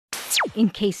in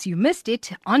case you missed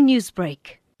it on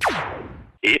Newsbreak.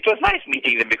 It was nice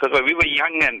meeting them because we were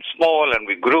young and small and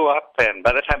we grew up, and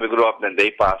by the time we grew up then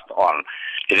they passed on.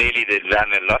 Really they've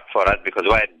done a lot for us because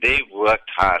they worked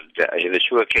hard in the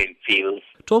sugarcane fields.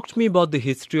 Talk to me about the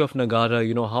history of Nagara.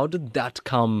 How did that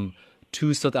come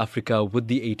to South Africa with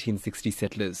the 1860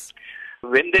 settlers?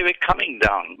 When they were coming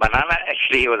down, Banana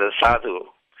actually was a sadhu,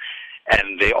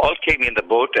 and they all came in the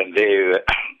boat and they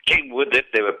came with it.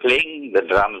 They were playing the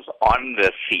drums on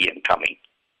the sea and coming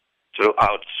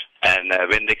throughout. And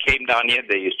when they came down here,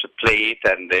 they used to play it,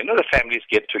 and the families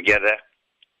get together.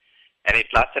 And it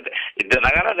lasted. The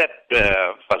Nagara that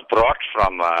was brought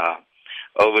from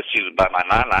overseas by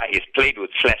Manana is played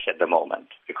with flesh at the moment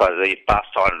because it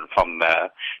passed on from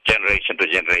generation to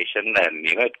generation, and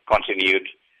it continued.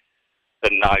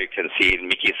 And now you can see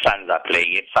Mickey's sons are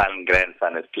playing it, son and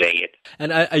grandson is playing it.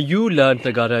 And you learned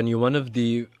Nagara, and you're one of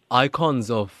the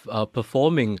icons of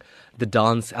performing the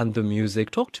dance and the music.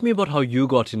 Talk to me about how you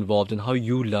got involved and how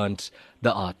you learned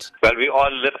the art. Well, we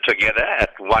all lived together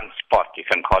at one spot, you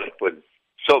can call it, with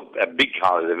a big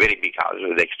house, a very big house,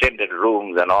 with extended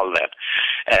rooms and all that.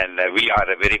 And we are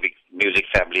a very big music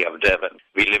family of Durban.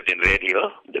 We lived in Red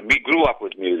Hill. We grew up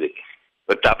with music,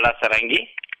 with tabla sarangi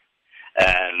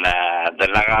and the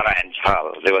Nagara and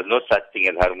chal. There was no such thing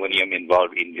as harmonium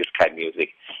involved in this kind of music.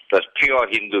 It was pure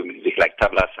Hindu music like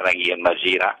tabla sarangi and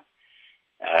majira,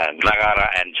 Nagara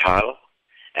and chal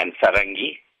and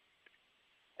sarangi.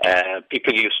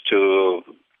 People used to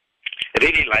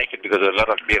really like it because there was a lot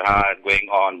of birha going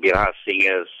on, birha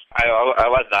singers. I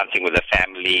was dancing with the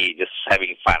family, just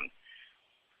having fun.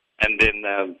 And then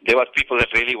there was people that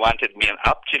really wanted me, and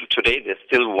up till today they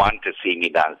still want to see me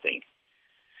dancing.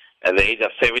 At the age of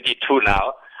 72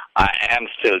 now, I am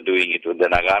still doing it with the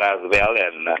Nagara as well,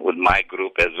 and with my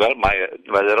group as well.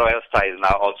 The Royal Star is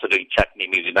now also doing chutney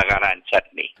music, Nagara and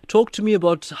chutney. Talk to me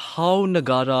about how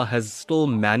Nagara has still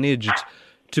managed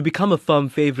to become a firm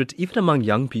favorite, even among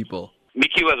young people.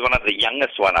 Mickey was one of the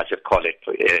youngest one, I should call it,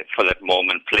 for that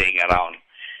moment, playing around.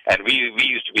 And we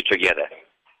used to be together.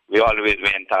 We always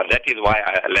went out. That is why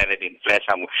I landed in flesh.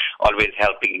 I'm always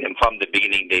helping them from the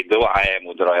beginning, though I am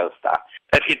with the Royal Star.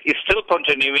 But it is still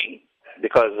continuing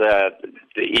because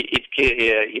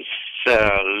it's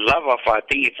love of, I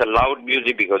think it's a loud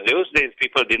music, because those days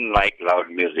people didn't like loud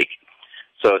music.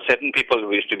 So certain people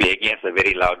who used to be against the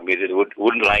very loud music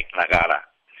wouldn't like Nagara.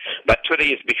 But today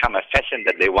it's become a fashion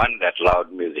that they want that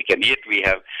loud music, and yet we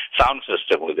have sound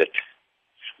system with it.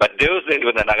 But those days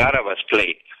when the Nagara was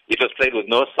played, it was played with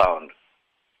no sound.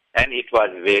 And it was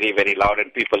very, very loud,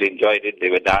 and people enjoyed it. They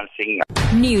were dancing.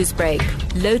 Newsbreak,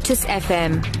 Lotus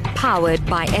FM, powered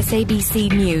by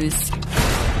SABC News.